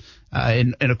on?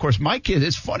 And of course, my kids,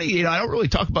 it's funny, I don't really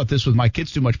talk about this with my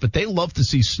kids too much, but they love to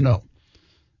see snow.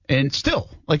 And still,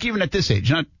 like, even at this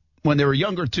age, not when they were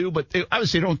younger too, but they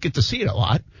obviously don't get to see it a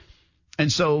lot.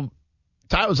 And so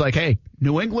Ty was like, hey,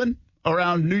 New England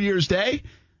around New Year's Day,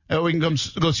 we can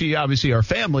go see, obviously, our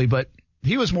family. But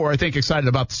he was more, I think, excited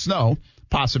about the snow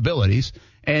possibilities.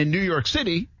 And New York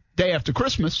City, day after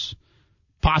Christmas,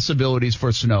 possibilities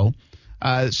for snow.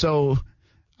 So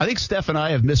I think Steph and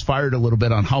I have misfired a little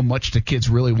bit on how much the kids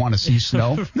really want to see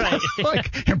snow.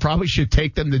 Right. And probably should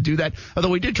take them to do that. Although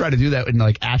we did try to do that in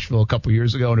like Asheville a couple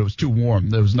years ago, and it was too warm.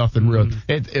 There was nothing real.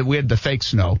 We had the fake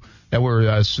snow that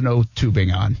we're snow tubing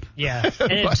on. Yeah,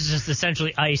 and it's just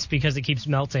essentially ice because it keeps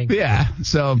melting. Yeah.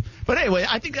 So, but anyway,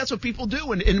 I think that's what people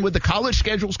do. And with the college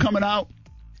schedules coming out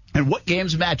and what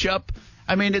games match up,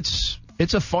 I mean, it's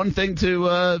a fun thing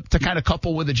to kind of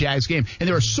couple with the Jags game. And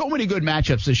there are so many good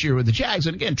matchups this year with the Jags.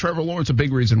 And again, Trevor Lawrence, a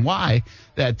big reason why,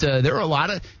 that there are a lot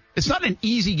of – it's not an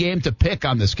easy game to pick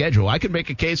on the schedule. I could make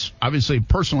a case, obviously,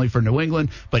 personally for New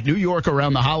England, but New York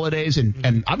around the holidays.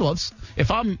 And I'd love –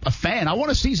 if I'm a fan, I want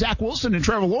to see Zach Wilson and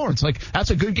Trevor Lawrence. Like,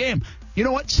 that's a good game. You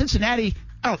know what? Cincinnati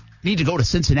 – I don't need to go to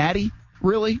Cincinnati,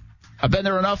 really. I've been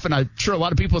there enough, and I'm sure a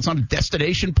lot of people, it's not a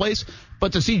destination place.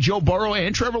 But to see Joe Burrow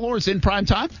and Trevor Lawrence in prime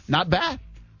time, not bad.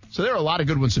 So there are a lot of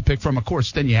good ones to pick from. Of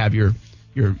course, then you have your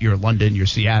London, your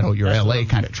Seattle, your LA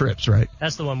kind of trips, right?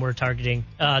 That's the one we're targeting.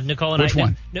 Nicole and Which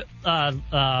one?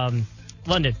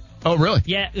 London. Oh, really?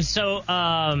 Yeah. So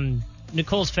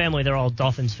Nicole's family, they're all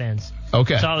Dolphins fans.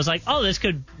 Okay. So I was like, this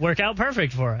could work out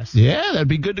perfect for us. Yeah, that'd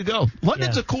be good to go.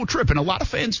 London's a cool trip, and a lot of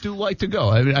fans do like to go.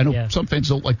 I mean, I know some fans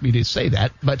don't like me to say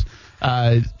that, but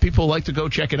people like to go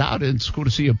check it out, and it's cool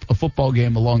to see a football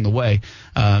game along the way.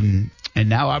 And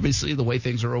now, obviously, the way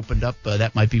things are opened up,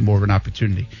 that might be more of an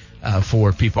opportunity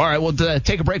for people. All right, we'll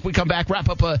take a break. We come back, wrap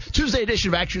up a Tuesday edition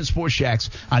of Action Sports Jacks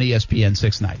on ESPN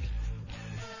 690.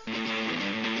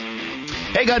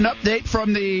 Hey, got an update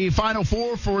from the Final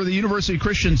Four for the University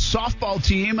Christian softball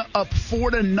team, up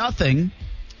 4-0.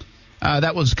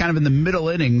 That was kind of in the middle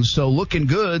innings, so looking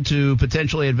good to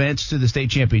potentially advance to the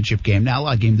state championship game. Now, a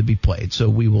lot of game to be played, so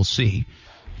we will see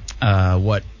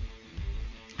what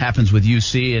happens with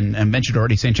UC. And I mentioned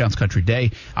already St. John's Country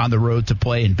Day on the road to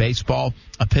play in baseball.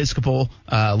 Episcopal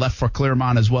left for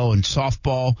Claremont as well in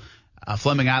softball.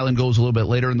 Fleming Island goes a little bit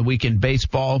later in the week in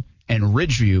baseball, and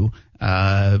Ridgeview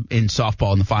in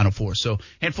softball in the Final Four. So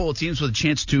handful of teams with a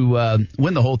chance to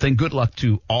win the whole thing. Good luck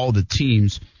to all the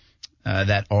teams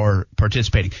that are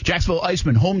participating. Jacksonville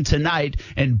Icemen home tonight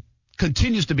and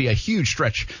continues to be a huge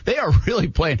stretch. They are really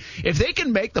playing. If they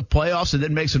can make the playoffs and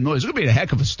then make some noise, it's going to be a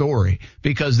heck of a story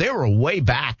because they were way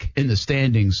back in the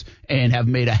standings and have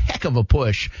made a heck of a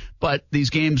push. But these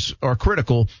games are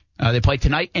critical. They play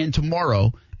tonight and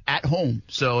tomorrow at home.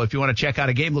 So if you want to check out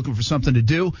a game, looking for something to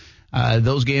do,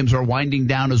 those games are winding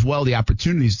down as well. The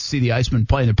opportunities to see the Icemen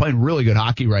play. They're playing really good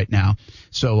hockey right now.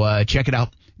 So check it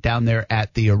out down there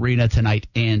at the arena tonight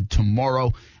and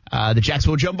tomorrow. The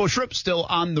Jacksonville Jumbo Shrimp still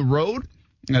on the road.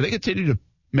 They continue to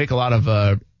make a lot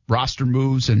of roster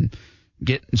moves and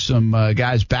getting some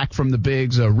guys back from the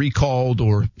bigs, recalled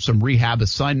or some rehab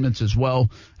assignments as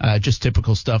well. Just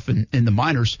typical stuff in the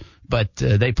minors. But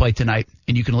they play tonight,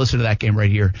 and you can listen to that game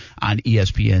right here on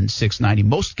ESPN 690.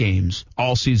 Most games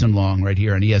all season long right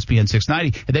here on ESPN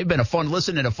 690. And they've been a fun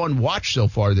listen and a fun watch so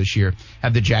far this year,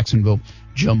 have the Jacksonville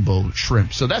Jumbo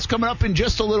Shrimp. So that's coming up in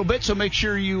just a little bit, so make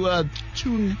sure you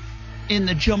tune in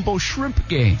the Jumbo Shrimp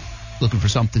game. Looking for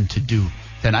something to do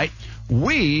tonight.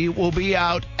 We will be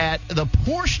out at the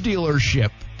Porsche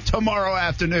dealership tomorrow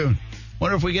afternoon.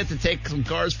 Wonder if we get to take some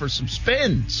cars for some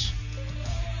spins.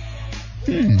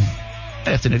 I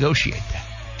have to negotiate that.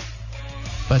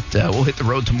 But we'll hit the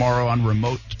road tomorrow on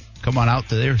remote. Come on out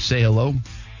there, say hello.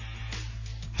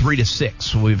 3 to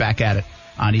 6. We'll be back at it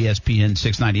on ESPN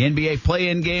 690. NBA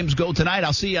play-in games go tonight.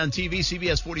 I'll see you on TV,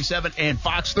 CBS 47 and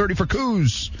Fox 30 for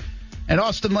Coos. And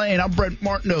Austin Lane, I'm Brent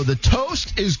Martineau. The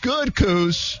toast is good,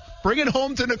 Coos. Bring it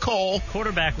home to Nicole.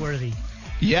 Quarterback worthy.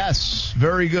 Yes,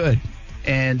 very good.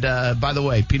 And by the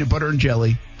way, peanut butter and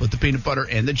jelly. Put the peanut butter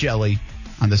and the jelly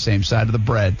on the same side of the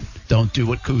bread. Don't do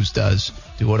what Coos does.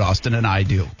 Do what Austin and I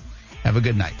do. Have a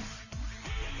good night.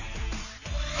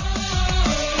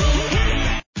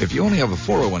 If you only have a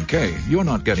 401k, you're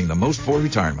not getting the most for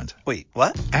retirement. Wait,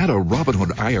 what? Add a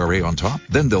Robinhood IRA on top,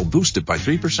 then they'll boost it by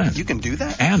 3%. You can do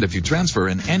that? And if you transfer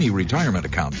in any retirement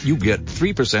account, you get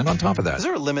 3% on top of that. Is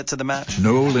there a limit to the match?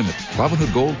 No limit.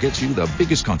 Robinhood Gold gets you the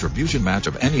biggest contribution match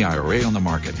of any IRA on the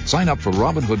market. Sign up for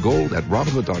Robinhood Gold at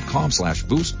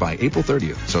Robinhood.com/boost by April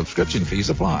 30th. Subscription fees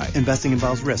apply. Investing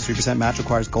involves risk. 3% match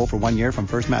requires gold for 1 year from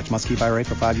first match. Must keep IRA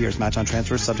for 5 years. Match on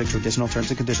transfers subject to additional terms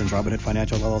and conditions. Robinhood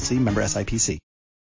Financial LLC, member SIPC.